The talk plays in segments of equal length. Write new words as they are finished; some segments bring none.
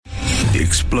the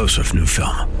explosive new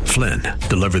film, Flynn,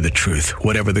 Deliver the Truth,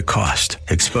 Whatever the Cost,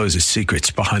 exposes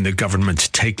secrets behind the government's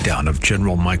takedown of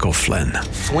General Michael Flynn.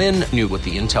 Flynn knew what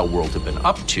the intel world had been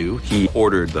up to. He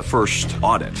ordered the first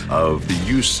audit of the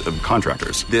use of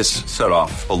contractors. This set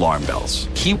off alarm bells.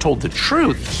 He told the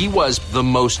truth. He was the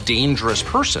most dangerous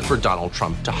person for Donald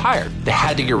Trump to hire. They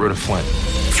had to get rid of Flynn.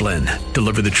 Flynn,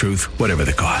 Deliver the Truth, Whatever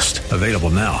the Cost. Available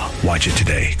now. Watch it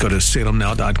today. Go to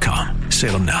salemnow.com.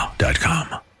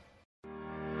 salemnow.com.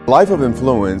 Life of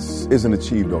influence isn't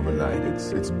achieved overnight.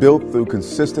 It's built through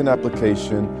consistent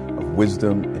application of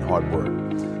wisdom and hard work.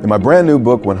 In my brand new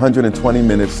book, 120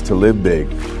 Minutes to Live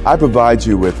Big, I provide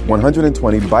you with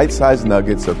 120 bite-sized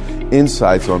nuggets of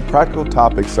insights on practical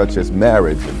topics such as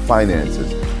marriage and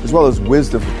finances, as well as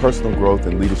wisdom for personal growth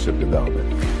and leadership development.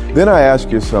 Then I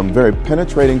ask you some very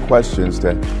penetrating questions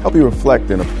to help you reflect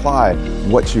and apply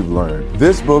what you've learned.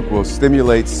 This book will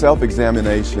stimulate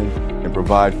self-examination and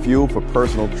provide fuel for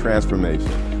personal transformation.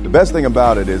 The best thing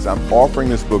about it is I'm offering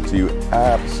this book to you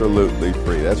absolutely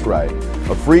free. That's right.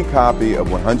 A free copy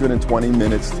of 120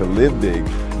 Minutes to Live Big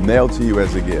mailed to you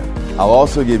as a gift. I'll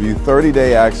also give you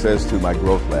 30-day access to my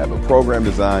Growth Lab, a program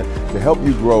designed to help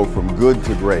you grow from good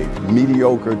to great,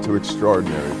 mediocre to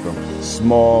extraordinary, from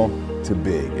small to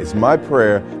big. It's my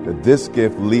prayer that this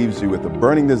gift leaves you with a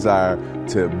burning desire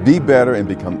to be better and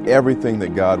become everything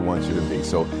that God wants you to be.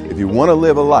 So if you want to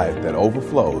live a life that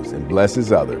overflows and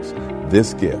blesses others,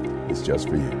 this gift is just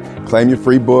for you. Claim your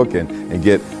free book and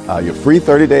get your free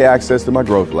 30-day access to my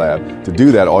Growth Lab. To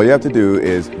do that, all you have to do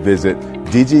is visit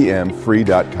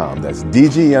dgmfree.com. That's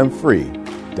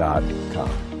dgmfree.com.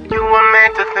 You were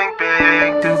meant to think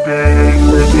big, too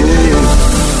big, big.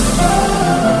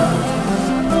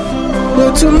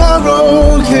 But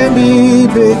tomorrow can be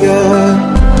bigger.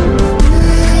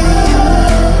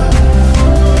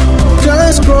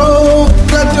 Just grow,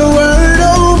 let the word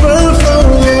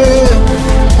overflow,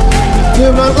 yeah.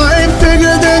 Live a life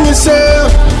bigger than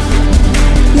yourself.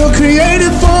 You're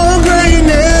created for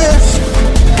greatness.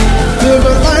 Live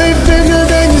a life bigger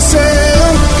than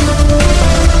yourself.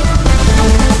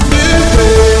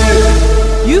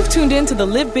 You've tuned in to the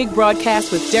Live Big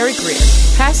broadcast with Derek Grier,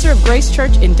 pastor of Grace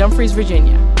Church in Dumfries,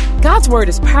 Virginia. God's word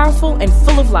is powerful and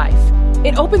full of life.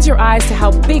 It opens your eyes to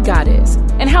how big God is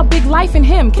and how big life in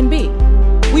Him can be.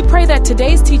 We pray that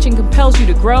today's teaching compels you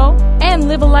to grow and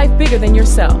live a life bigger than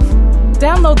yourself.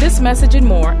 Download this message and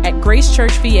more at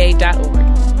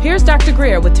gracechurchva.org. Here's Dr.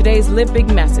 Grier with today's Live Big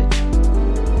message.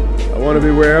 I want to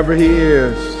be wherever He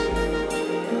is.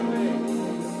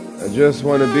 I just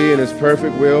want to be in His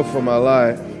perfect will for my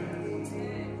life.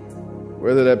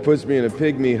 Whether that puts me in a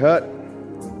pygmy hut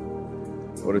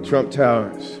or the Trump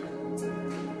Towers.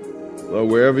 Lord,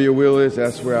 wherever your will is,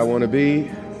 that's where I want to be.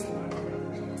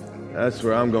 That's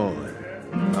where I'm going.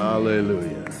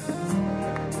 Hallelujah.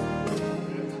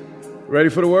 Ready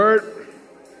for the word?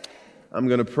 I'm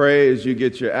going to pray as you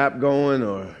get your app going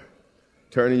or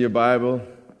turn in your Bible.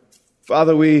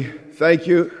 Father, we thank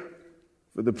you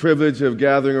for the privilege of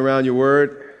gathering around your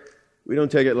word. We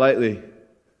don't take it lightly,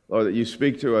 Lord, that you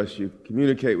speak to us, you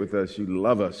communicate with us, you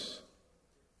love us.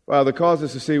 Father, cause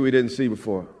us to see what we didn't see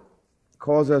before.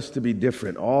 Cause us to be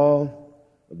different, all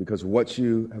because of what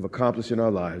you have accomplished in our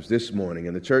lives this morning.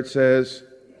 And the church says,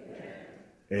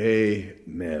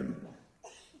 Amen.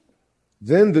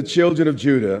 Then the children of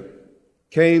Judah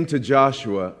came to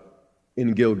Joshua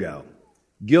in Gilgal.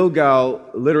 Gilgal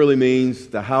literally means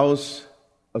the house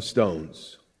of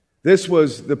stones. This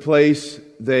was the place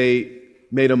they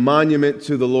made a monument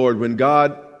to the Lord when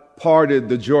God parted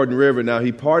the Jordan River. Now,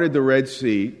 He parted the Red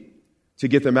Sea to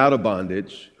get them out of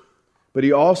bondage, but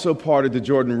He also parted the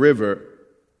Jordan River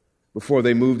before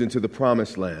they moved into the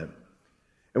Promised Land.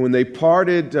 And when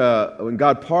when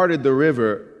God parted the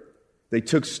river, they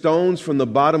took stones from the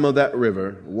bottom of that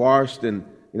river, washed in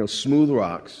smooth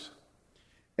rocks,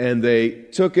 and they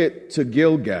took it to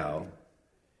Gilgal,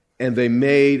 and they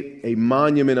made a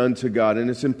monument unto God. And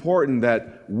it's important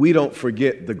that we don't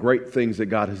forget the great things that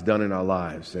God has done in our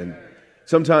lives. And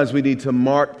sometimes we need to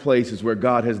mark places where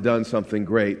God has done something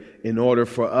great in order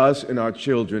for us and our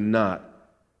children not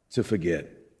to forget.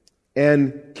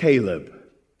 And Caleb.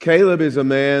 Caleb is a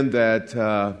man that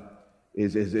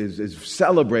is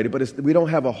celebrated, but we don't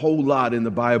have a whole lot in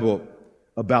the Bible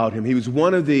about him. He was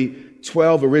one of the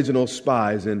 12 original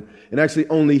spies, and actually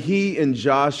only he and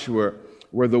Joshua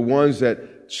were the ones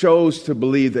that chose to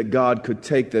believe that God could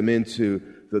take them into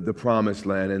the Promised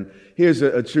Land. And here's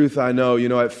a truth I know.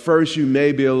 At first you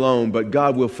may be alone, but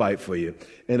God will fight for you.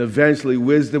 And eventually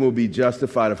wisdom will be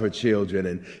justified of her children.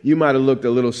 And you might have looked a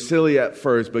little silly at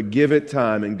first, but give it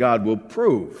time and God will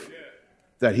prove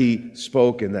that he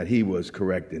spoke and that he was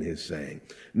correct in his saying.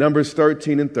 Numbers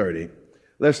 13 and 30.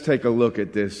 Let's take a look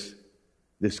at this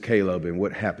Caleb and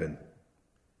what happened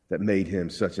that made him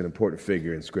such an important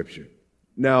figure in Scripture.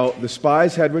 Now, the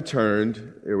spies had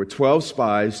returned. There were 12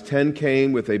 spies. 10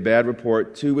 came with a bad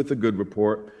report, 2 with a good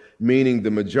report, meaning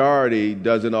the majority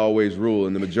doesn't always rule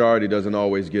and the majority doesn't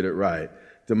always get it right.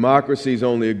 Democracy is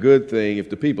only a good thing if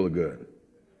the people are good.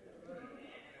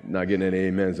 Not getting any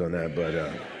amens on that, but,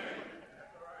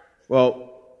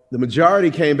 the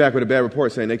majority came back with a bad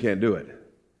report saying they can't do it.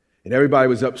 And everybody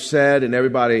was upset and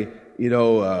everybody,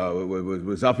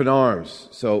 was up in arms.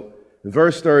 So in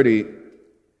verse 30,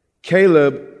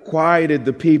 Caleb quieted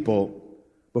the people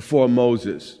before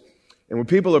Moses. And when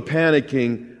people are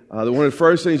panicking, one of the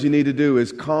first things you need to do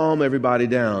is calm everybody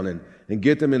down and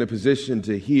get them in a position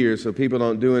to hear so people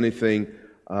don't do anything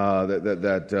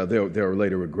that they'll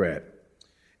later regret.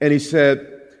 And he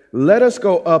said, let us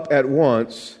go up at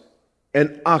once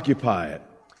and occupy it.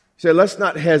 He said, let's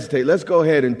not hesitate. Let's go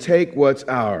ahead and take what's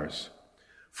ours.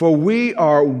 For we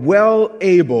are well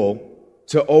able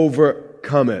to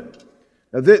overcome it.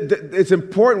 Now, it's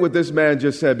important what this man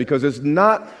just said because it's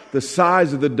not the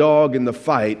size of the dog in the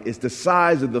fight. It's the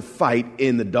size of the fight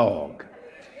in the dog.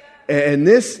 And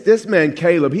this man,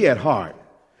 Caleb, he had heart.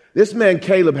 This man,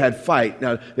 Caleb, had fight.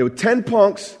 Now, there were 10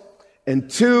 punks and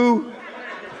 2...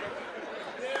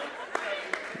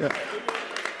 Yeah.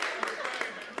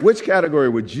 Which category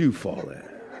would you fall in?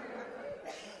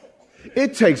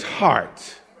 It takes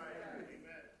heart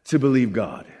to believe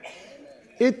God.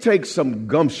 It takes some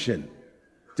gumption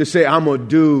to say, I'm going to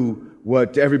do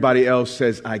what everybody else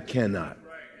says I cannot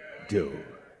do.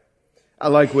 I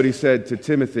like what he said to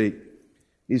Timothy.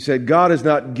 He said, God has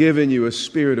not given you a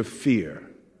spirit of fear.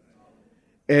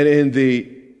 And in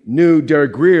the New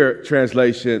Derek Grier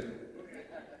translation,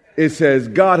 it says,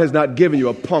 God has not given you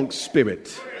a punk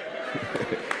spirit,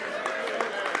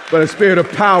 but a spirit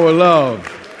of power, love,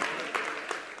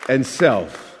 and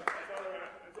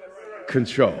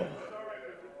self-control.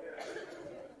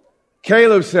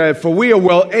 Caleb said, for we are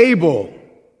well able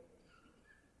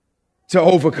to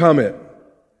overcome it.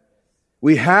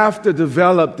 We have to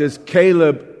develop this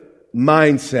Caleb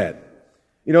mindset.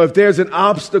 If there's an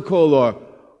obstacle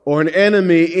or an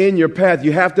enemy in your path,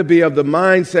 you have to be of the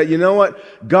mindset, you know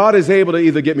what? God is able to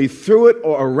either get me through it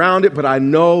or around it, but I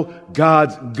know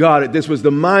God's got it. This was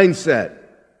the mindset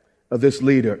of this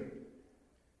leader.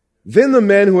 Then the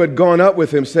men who had gone up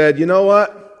with him said, you know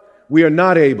what? We are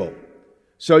not able.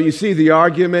 So you see the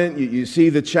argument, you see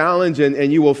the challenge,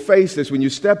 and you will face this. When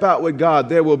you step out with God,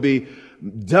 there will be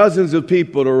dozens of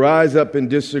people to rise up and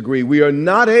disagree. We are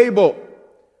not able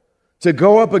to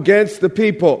go up against the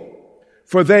people,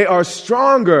 for they are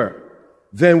stronger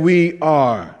than we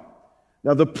are.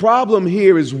 Now, the problem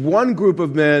here is one group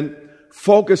of men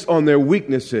focused on their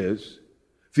weaknesses,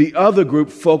 the other group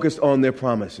focused on their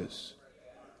promises.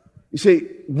 You see,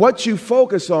 what you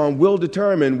focus on will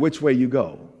determine which way you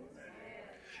go.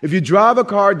 If you drive a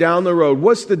car down the road,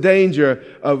 what's the danger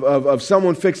of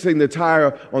someone fixing the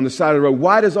tire on the side of the road?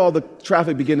 Why does all the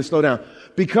traffic begin to slow down?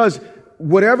 Because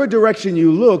whatever direction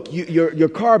you look, your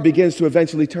car begins to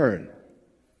eventually turn.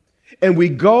 And we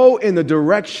go in the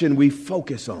direction we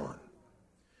focus on.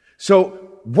 So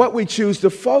what we choose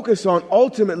to focus on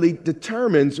ultimately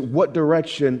determines what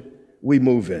direction we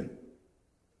move in.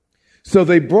 So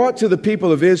they brought to the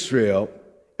people of Israel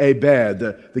a bad,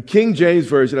 the King James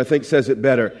Version, I think, says it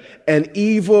better, an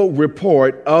evil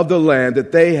report of the land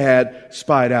that they had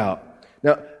spied out.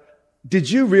 Now, did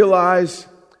you realize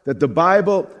that the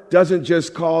Bible doesn't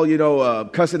just call,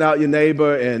 cussing out your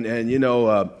neighbor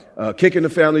and kicking the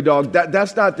family dog?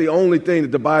 That's not the only thing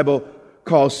that the Bible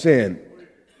calls sin.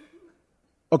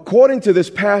 According to this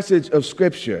passage of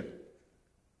Scripture,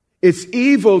 it's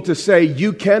evil to say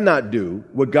you cannot do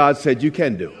what God said you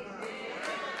can do.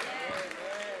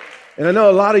 And I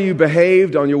know a lot of you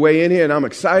behaved on your way in here, and I'm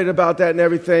excited about that and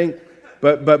everything.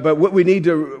 But what we need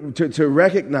to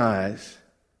recognize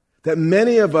that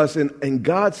many of us in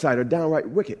God's sight are downright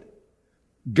wicked.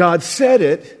 God said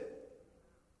it,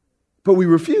 but we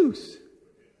refused.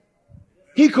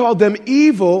 He called them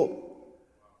evil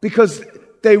because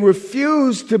they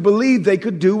refused to believe they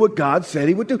could do what God said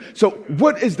he would do. So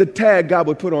what is the tag God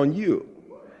would put on you?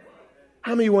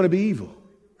 How many of you want to be evil?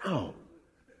 No.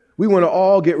 We want to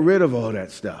all get rid of all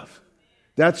that stuff.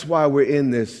 That's why we're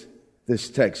in this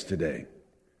text today.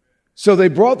 So they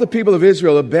brought the people of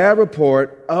Israel a bad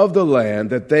report of the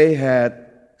land that they had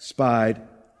spied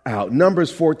out.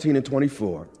 Numbers 14 and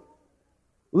 24.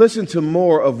 Listen to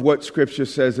more of what Scripture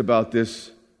says about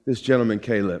this gentleman,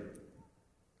 Caleb.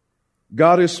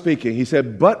 God is speaking. He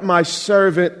said, but my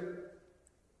servant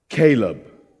Caleb,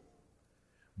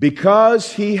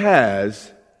 because he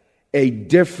has a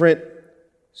different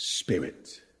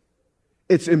spirit.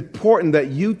 It's important that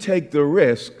you take the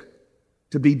risk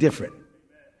to be different.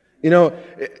 You know,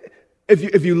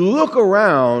 if you look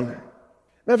around,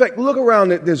 matter of fact, look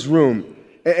around at this room,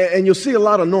 and you'll see a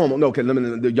lot of normal. No, okay,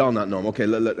 y'all not normal. Okay,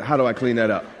 how do I clean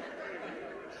that up?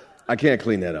 I can't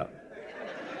clean that up.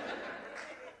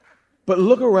 But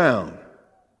look around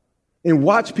and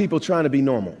watch people trying to be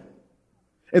normal.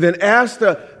 And then ask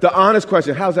the honest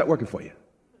question, how's that working for you?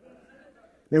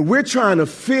 And we're trying to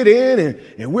fit in,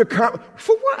 and we're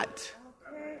for what?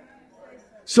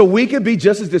 So we could be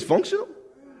just as dysfunctional?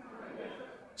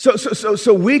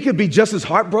 So we could be just as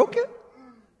heartbroken?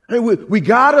 I mean, we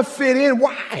got to fit in.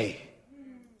 Why?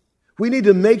 We need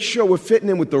to make sure we're fitting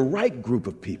in with the right group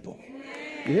of people.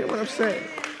 You hear what I'm saying?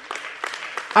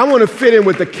 I want to fit in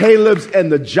with the Calebs and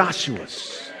the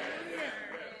Joshuas.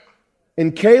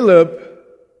 And Caleb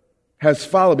has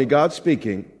followed me, God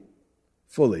speaking,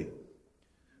 fully.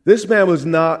 This man was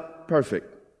not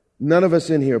perfect. None of us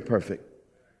in here are perfect.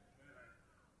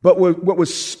 But what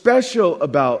was special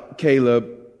about Caleb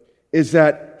is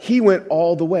that he went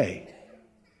all the way.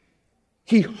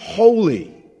 He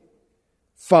wholly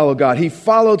followed God. He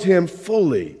followed him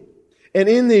fully. And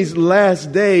in these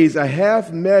last days, a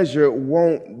half measure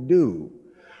won't do.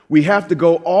 We have to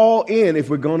go all in if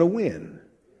we're going to win.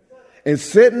 And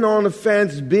sitting on the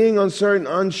fence, being uncertain,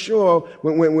 unsure,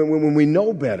 when we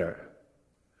know better,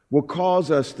 will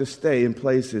cause us to stay in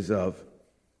places of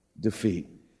defeat.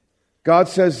 God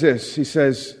says this. He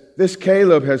says, this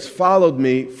Caleb has followed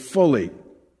me fully,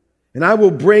 and I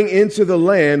will bring into the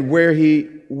land where he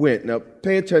went. Now,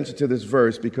 pay attention to this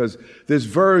verse, because this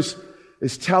verse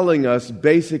is telling us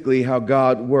basically how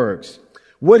God works.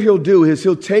 What he'll do is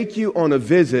he'll take you on a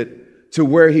visit to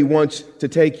where he wants to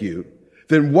take you,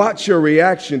 then watch your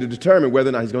reaction to determine whether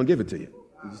or not he's going to give it to you.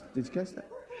 Did you catch that?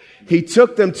 He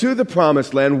took them to the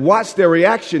promised land, watched their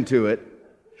reaction to it,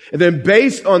 and then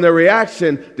based on their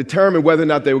reaction, determined whether or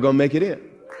not they were going to make it in.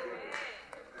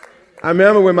 I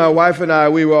remember when my wife and I,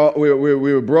 we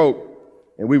were broke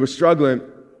and we were struggling.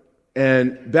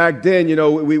 And back then, you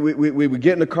know, we would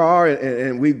get in the car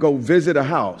and we'd go visit a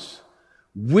house.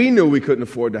 We knew we couldn't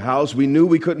afford the house. We knew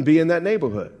we couldn't be in that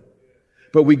neighborhood.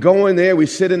 But we go in there, we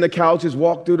sit in the couches,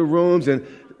 walk through the rooms, and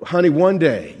honey, one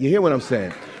day, you hear what I'm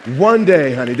saying? One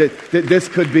day, honey, this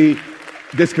could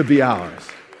be ours.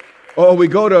 Or we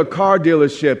go to a car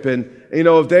dealership, and you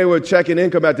know, if they were checking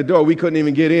income at the door, we couldn't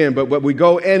even get in, but we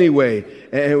go anyway,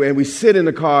 and we sit in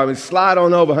the car and slide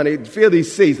on over, honey. Feel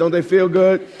these seats, don't they feel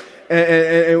good?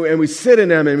 And we sit in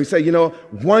them and we say, you know,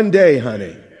 one day,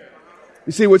 honey.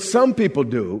 You see, what some people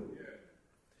do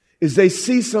is they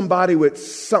see somebody with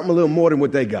something a little more than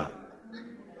what they got.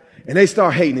 And they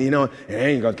start hating, you know,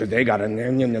 because they got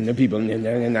them people, I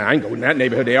ain't going in that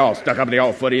neighborhood, they all stuck up, they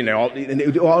all footy, and they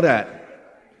do all that.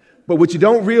 But what you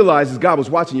don't realize is God was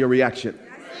watching your reaction.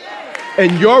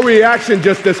 And your reaction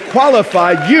just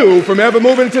disqualified you from ever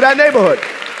moving into that neighborhood.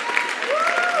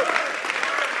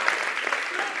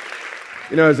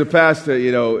 You know, as a pastor,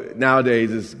 you know,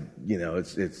 nowadays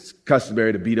it's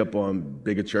customary to beat up on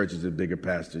bigger churches and bigger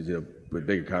pastors, you know, with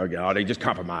bigger congregations. Oh, they just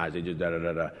compromise, they just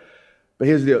da-da-da-da. But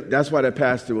here's the deal. That's why that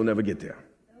pastor will never get there.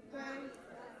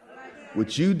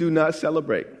 Which you do not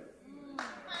celebrate.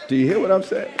 Do you hear what I'm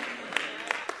saying?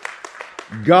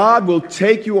 God will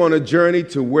take you on a journey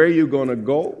to where you're going to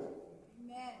go.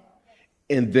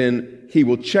 And then he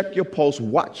will check your pulse,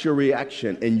 watch your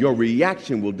reaction, and your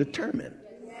reaction will determine.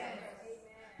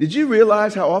 Did you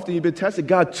realize how often you've been tested?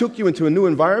 God took you into a new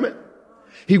environment.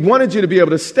 He wanted you to be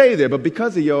able to stay there, but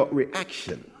because of your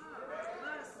reaction,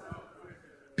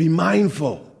 be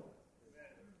mindful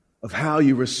of how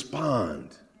you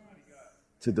respond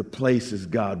to the places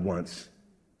God wants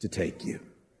to take you.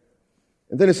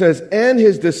 And then it says, and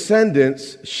his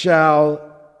descendants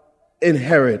shall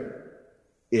inherit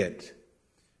it.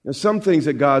 Now, some things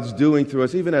that God's doing through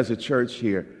us, even as a church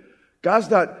here, God's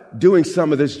not doing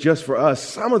some of this just for us.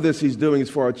 Some of this he's doing is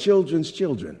for our children's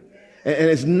children. And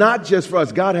it's not just for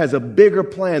us. God has a bigger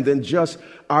plan than just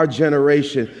our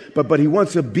generation. But he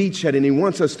wants a beachhead, and he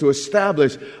wants us to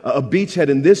establish a beachhead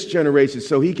in this generation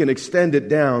so he can extend it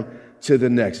down to the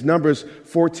next. Numbers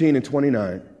 14 and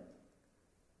 29.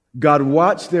 God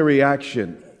watched their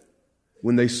reaction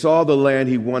when they saw the land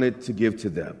he wanted to give to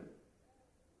them.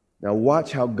 Now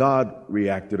watch how God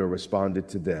reacted or responded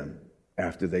to them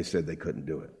after they said they couldn't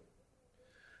do it.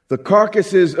 The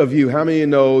carcasses of you, how many of you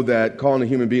know that calling a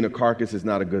human being a carcass is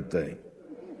not a good thing?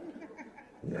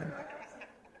 Yeah.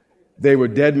 They were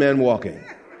dead men walking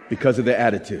because of their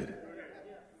attitude.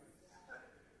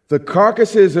 The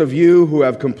carcasses of you who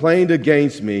have complained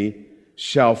against me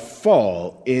shall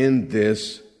fall in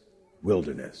this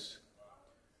wilderness.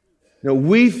 Now,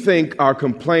 we think our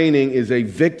complaining is a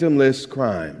victimless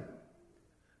crime.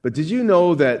 But did you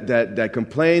know that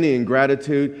complaining and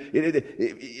gratitude,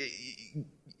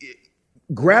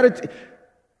 gratitude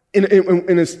and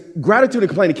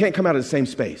complaining can't come out of the same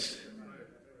space.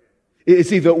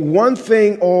 It's either one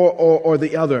thing or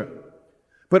the other.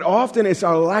 But often it's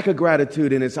our lack of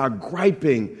gratitude and it's our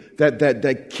griping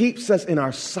that keeps us in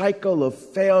our cycle of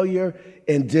failure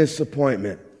and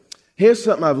disappointment. Here's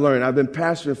something I've learned. I've been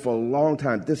pastoring for a long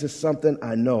time. This is something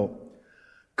I know.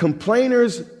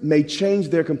 Complainers may change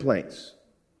their complaints.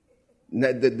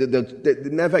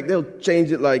 Matter of fact, they'll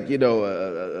change it like,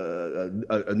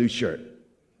 a new shirt.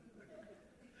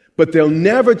 But they'll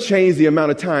never change the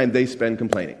amount of time they spend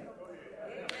complaining.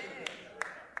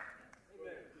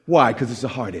 Why? Because it's a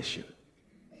hard issue.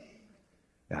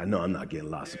 I know I'm not getting a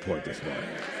lot of support this morning.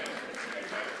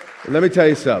 But let me tell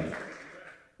you something.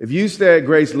 If you stay at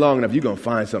Grace long enough, you're going to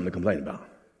find something to complain about.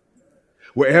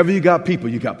 Wherever you got people,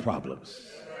 you got problems.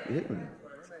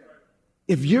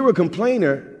 If you're a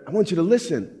complainer, I want you to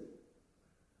listen.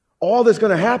 All that's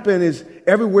going to happen is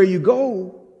everywhere you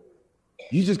go,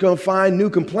 you're just going to find new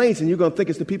complaints and you're going to think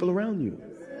it's the people around you.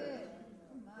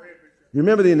 You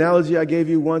remember the analogy I gave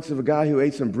you once of a guy who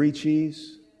ate some brie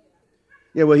cheese?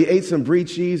 Yeah, well, he ate some brie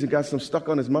cheese and got some stuck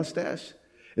on his mustache.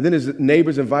 And then his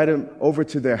neighbors invited him over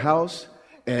to their house.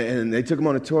 And they took him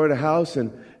on a tour of the house. And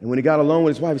when he got alone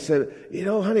with his wife, he said,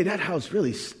 honey, that house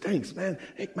really stinks, man.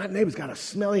 Hey, my neighbor's got a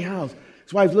smelly house.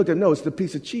 His wife looked at him, no, it's the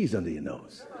piece of cheese under your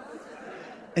nose.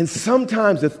 And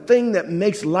sometimes the thing that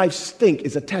makes life stink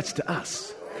is attached to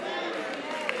us.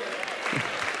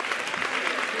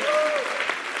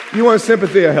 You want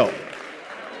sympathy or help?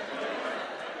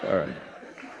 All right.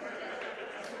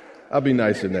 I'll be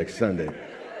nicer next Sunday.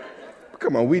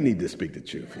 Come on, we need to speak the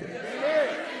truth here.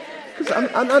 Because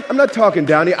I'm not talking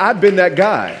down here. I've been that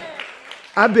guy.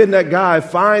 I've been that guy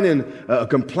finding a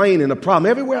complaint and a problem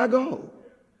everywhere I go.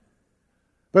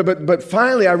 But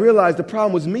finally, I realized the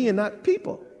problem was me and not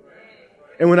people.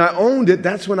 And when I owned it,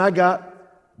 that's when I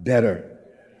got better.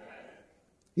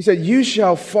 He said, you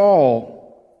shall fall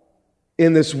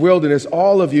in this wilderness,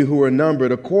 all of you who are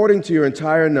numbered, according to your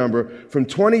entire number, from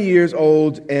 20 years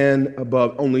old and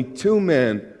above. Only 2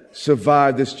 men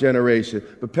survived this generation.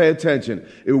 But pay attention.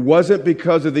 It wasn't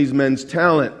because of these men's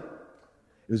talent.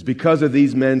 It was because of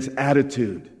these men's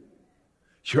attitude.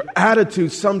 Your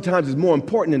attitude sometimes is more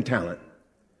important than talent.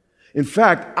 In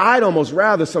fact, I'd almost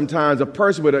rather sometimes a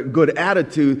person with a good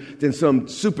attitude than some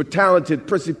super talented,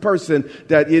 prissy person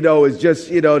that, is just,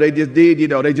 they just did,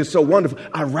 they just so wonderful.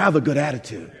 I'd rather good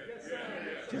attitude.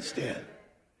 Just did.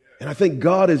 And I think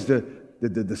God is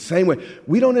the same way.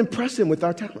 We don't impress him with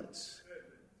our talents.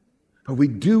 But we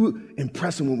do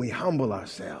impress him when we humble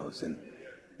ourselves and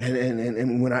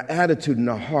when our attitude and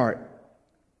our heart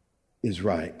is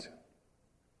right.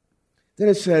 Then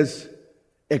it says,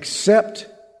 except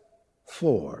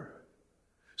for.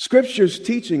 Scripture's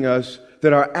teaching us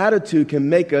that our attitude can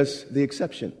make us the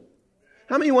exception.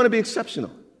 How many want to be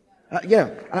exceptional? I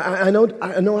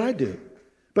know I do.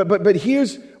 But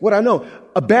here's what I know.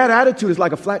 A bad attitude is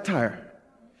like a flat tire.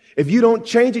 If you don't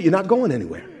change it, you're not going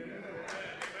anywhere.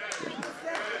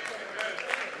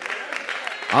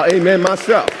 I'll amen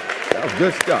myself. That was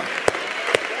good stuff.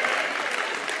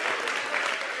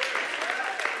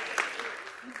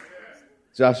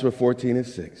 Joshua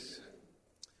 14:6.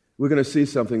 We're going to see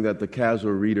something that the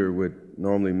casual reader would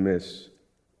normally miss.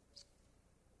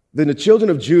 Then the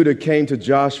children of Judah came to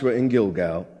Joshua in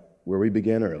Gilgal, where we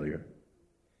began earlier,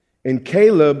 and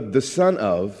Caleb, the son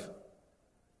of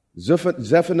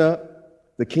Zephaniah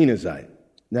the Kenizzite.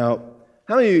 Now,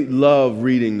 how many of you love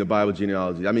reading the Bible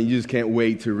genealogy? I mean, you just can't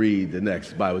wait to read the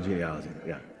next Bible genealogy.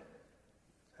 Yeah.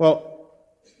 Well,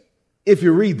 if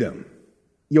you read them,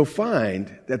 you'll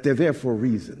find that they're there for a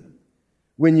reason.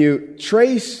 When you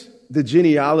trace the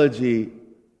genealogy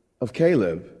of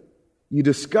Caleb, you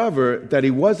discover that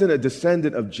he wasn't a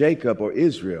descendant of Jacob or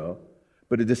Israel,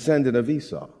 but a descendant of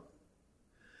Esau.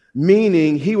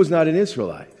 Meaning he was not an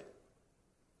Israelite.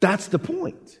 That's the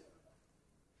point.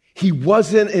 He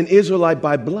wasn't an Israelite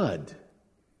by blood.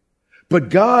 But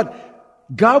God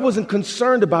wasn't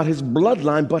concerned about his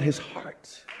bloodline, but his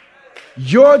heart.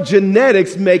 Your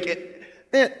genetics make it.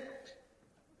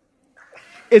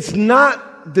 It's not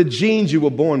the genes you were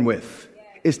born with.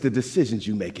 It's the decisions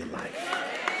you make in life.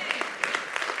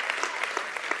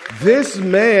 This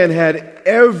man had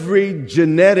every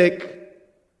genetic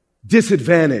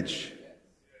disadvantage.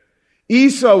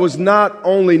 Esau was not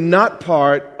only not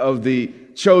part of the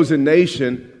chosen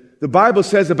nation, The Bible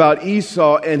says about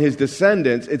Esau and his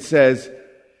descendants, it says,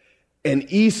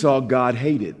 and Esau God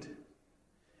hated.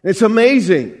 And it's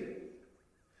amazing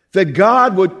that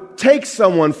God would take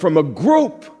someone from a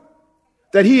group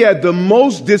that he had the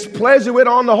most displeasure with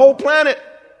on the whole planet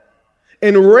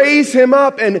and raise him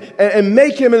up and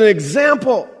make him an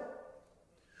example.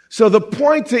 So the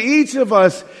point to each of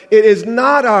us, it is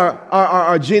not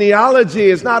our genealogy,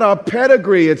 it's not our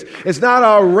pedigree, it's not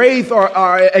our race or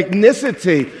our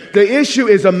ethnicity. The issue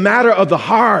is a matter of the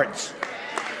heart.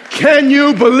 Can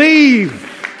you believe?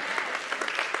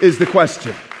 Is the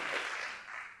question.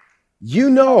 You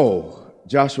know,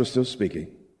 Joshua's still speaking.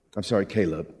 I'm sorry,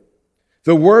 Caleb.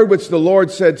 The word which the Lord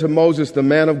said to Moses, the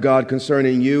man of God,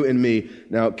 concerning you and me.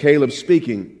 Now, Caleb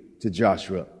speaking to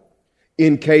Joshua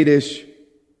in Kadesh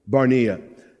Barnea.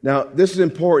 Now, this is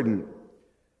important.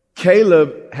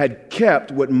 Caleb had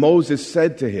kept what Moses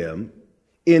said to him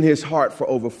in his heart for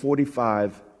over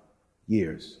 45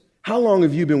 years. How long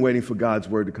have you been waiting for God's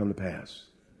word to come to pass?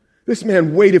 This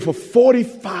man waited for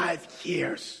 45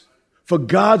 years for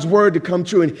God's word to come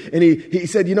true. And he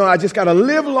said, you know, I just got to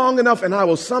live long enough and I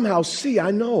will somehow see,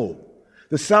 I know,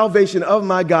 the salvation of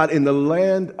my God in the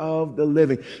land of the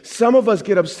living. Some of us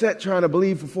get upset trying to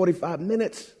believe for 45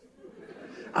 minutes.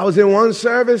 I was in one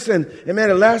service and man,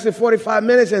 it lasted 45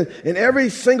 minutes and every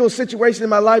single situation in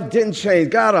my life didn't change.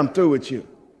 God, I'm through with you.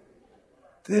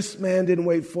 This man didn't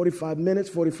wait 45 minutes,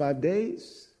 45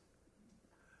 days,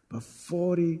 but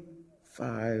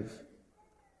 45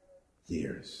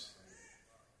 years.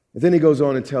 And then he goes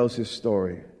on and tells his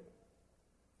story.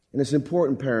 And it's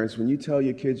important, parents, when you tell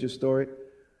your kids your story,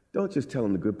 don't just tell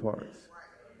them the good parts.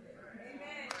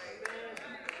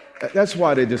 That's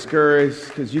why they're discouraged,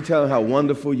 because you tell them how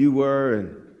wonderful you were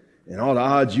and all the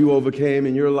odds you overcame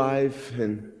in your life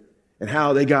and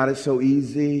how they got it so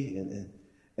easy. And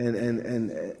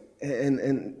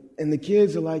the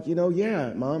kids are like, you know,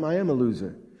 yeah, Mom, I am a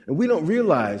loser. And we don't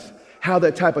realize how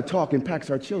that type of talk impacts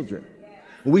our children.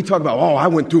 When we talk about, oh, I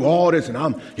went through all this and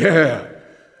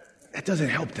that doesn't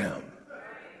help them.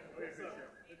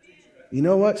 You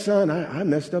know what, son? I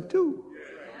messed up too.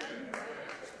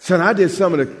 Son, I did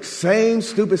some of the same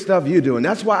stupid stuff you do. And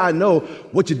that's why I know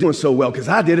what you're doing so well, because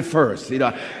I did it first. You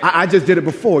know, I just did it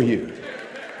before you.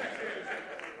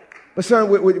 But son,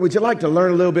 would you like to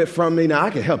learn a little bit from me? Now,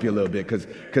 I can help you a little bit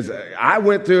because I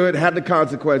went through it, had the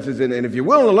consequences, and if you're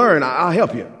willing to learn, I'll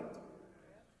help you.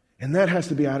 And that has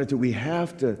to be our attitude. We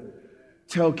have to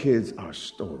tell kids our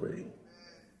story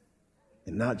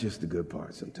and not just the good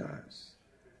parts sometimes.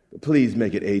 But please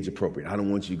make it age appropriate. I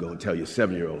don't want you to go and tell your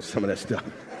 7-year-old some of that stuff.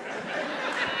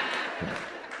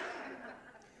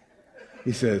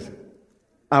 He says,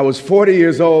 I was 40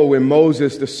 years old when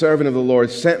Moses, the servant of the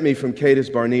Lord, sent me from Kadesh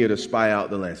Barnea to spy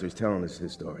out the land. So he's telling us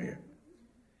his story here.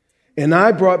 And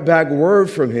I brought back word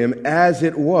from him as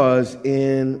it was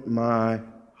in my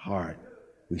heart.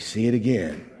 We see it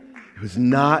again. It was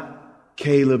not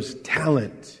Caleb's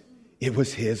talent. It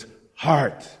was his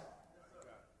heart.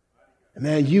 And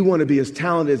man, you want to be as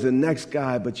talented as the next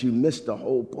guy, but you missed the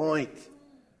whole point.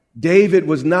 David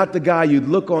was not the guy you'd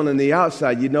look on the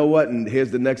outside. You know what? And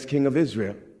here's the next king of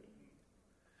Israel.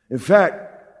 In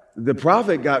fact, the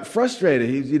prophet got frustrated.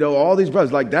 He's, all these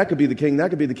brothers, like that could be the king, that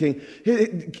could be the king.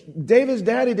 David's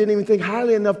daddy didn't even think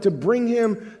highly enough to bring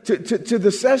him to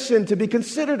the session to be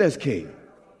considered as king.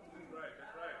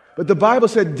 But the Bible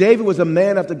said David was a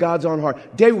man after God's own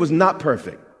heart. David was not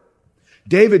perfect.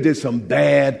 David did some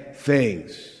bad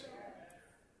things.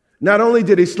 Not only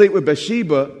did he sleep with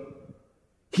Bathsheba,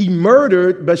 he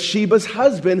murdered Bathsheba's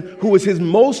husband, who was his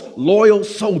most loyal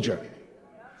soldier.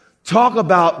 Talk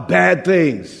about bad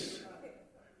things.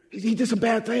 He did some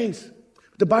bad things.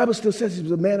 But the Bible still says he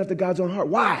was a man after God's own heart.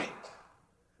 Why?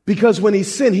 Because when he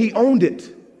sinned, he owned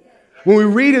it. When we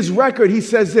read his record, he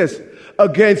says this,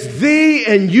 against thee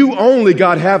and you only,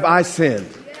 God, have I sinned.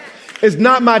 It's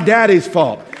not my daddy's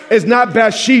fault. It's not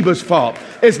Bathsheba's fault.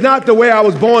 It's not the way I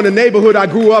was born, the neighborhood I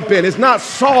grew up in. It's not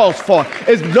Saul's fault.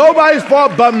 It's nobody's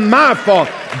fault but my fault.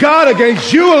 God,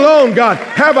 against you alone, God,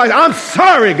 have I. I'm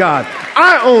sorry, God.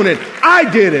 I own it. I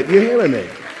did it. You're hearing me?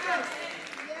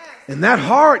 And that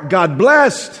heart, God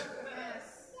blessed.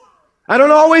 I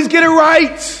don't always get it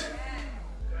right.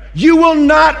 You will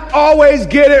not always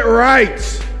get it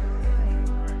right.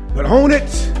 But own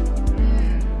it.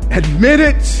 Admit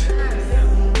it.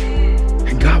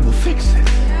 And God will fix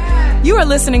it. You are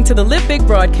listening to the Live Big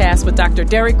broadcast with Dr.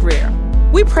 Derek Grier.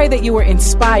 We pray that you are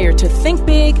inspired to think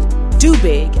big, do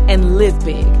big, and live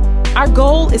big. Our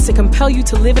goal is to compel you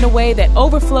to live in a way that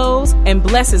overflows and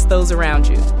blesses those around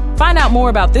you. Find out more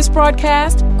about this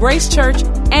broadcast, Grace Church,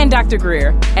 and Dr. Grier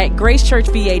at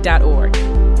gracechurchva.org.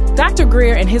 Dr.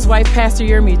 Greer and his wife, Pastor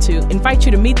Yermitu, invite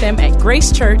you to meet them at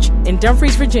Grace Church in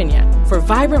Dumfries, Virginia, for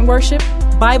vibrant worship,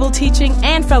 Bible teaching,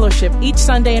 and fellowship each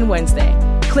Sunday and Wednesday.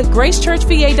 Click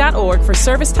gracechurchva.org for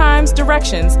service times,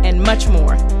 directions, and much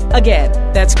more. Again,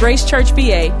 that's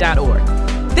gracechurchva.org.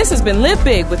 This has been Live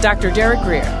Big with Dr. Derek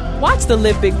Greer. Watch the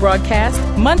Live Big broadcast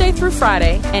Monday through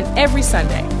Friday and every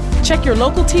Sunday. Check your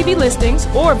local TV listings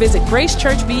or visit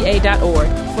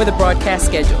gracechurchva.org for the broadcast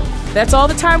schedule. That's all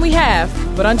the time we have,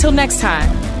 but until next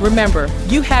time, remember,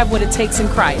 you have what it takes in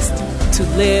Christ to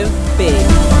live big.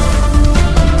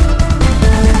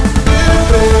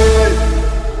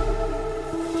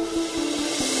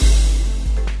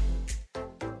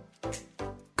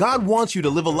 God wants you to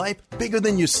live a life bigger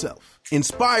than yourself,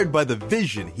 inspired by the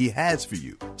vision He has for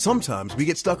you. Sometimes we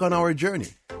get stuck on our journey.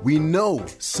 We know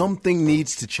something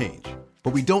needs to change,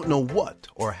 but we don't know what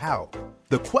or how.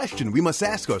 The question we must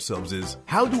ask ourselves is,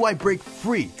 how do I break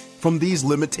free from these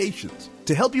limitations?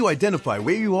 To help you identify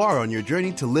where you are on your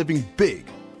journey to living big,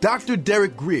 Dr.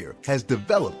 Derek Greer has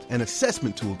developed an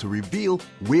assessment tool to reveal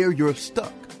where you're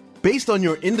stuck. Based on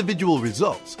your individual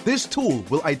results, this tool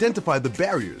will identify the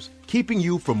barriers keeping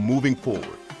you from moving forward.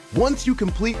 Once you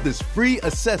complete this free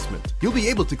assessment, you'll be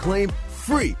able to claim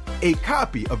free a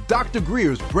copy of Dr.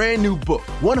 Greer's brand new book,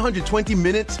 120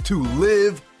 Minutes to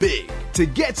Live Big. To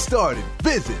get started,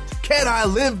 visit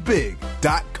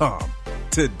canilivebig.com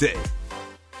today.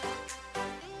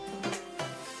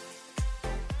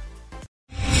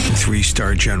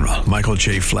 Three-star General Michael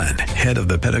J. Flynn, head of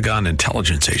the Pentagon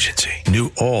Intelligence Agency,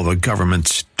 knew all the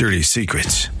government's dirty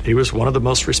secrets. He was one of the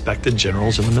most respected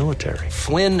generals in the military.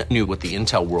 Flynn knew what the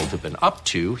intel world had been up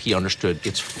to. He understood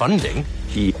its funding.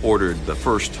 He ordered the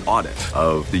first audit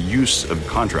of the use of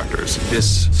contractors.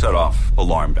 This set off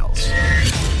alarm bells.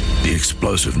 The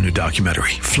explosive new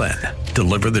documentary, Flynn,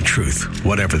 Deliver the Truth,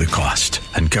 Whatever the Cost,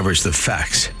 uncovers the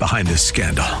facts behind this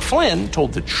scandal. Flynn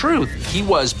told the truth. He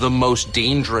was the most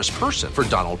dangerous person for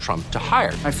Donald Trump to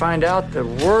hire. I find out the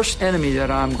worst enemy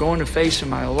that I'm going to face in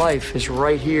my life is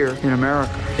right here in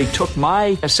America. They took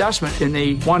my assessment and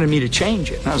they wanted me to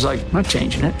change it. And I was like, I'm not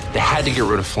changing it. They had to get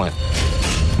rid of Flynn.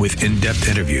 With in-depth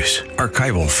interviews,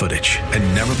 archival footage,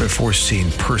 and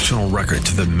never-before-seen personal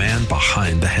records of the man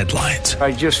behind the headlines.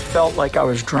 I just felt like I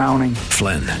was drowning.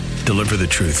 Flynn, Deliver the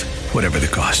Truth, Whatever the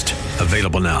Cost.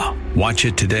 Available now. Watch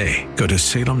it today. Go to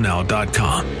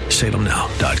salemnow.com.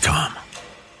 salemnow.com.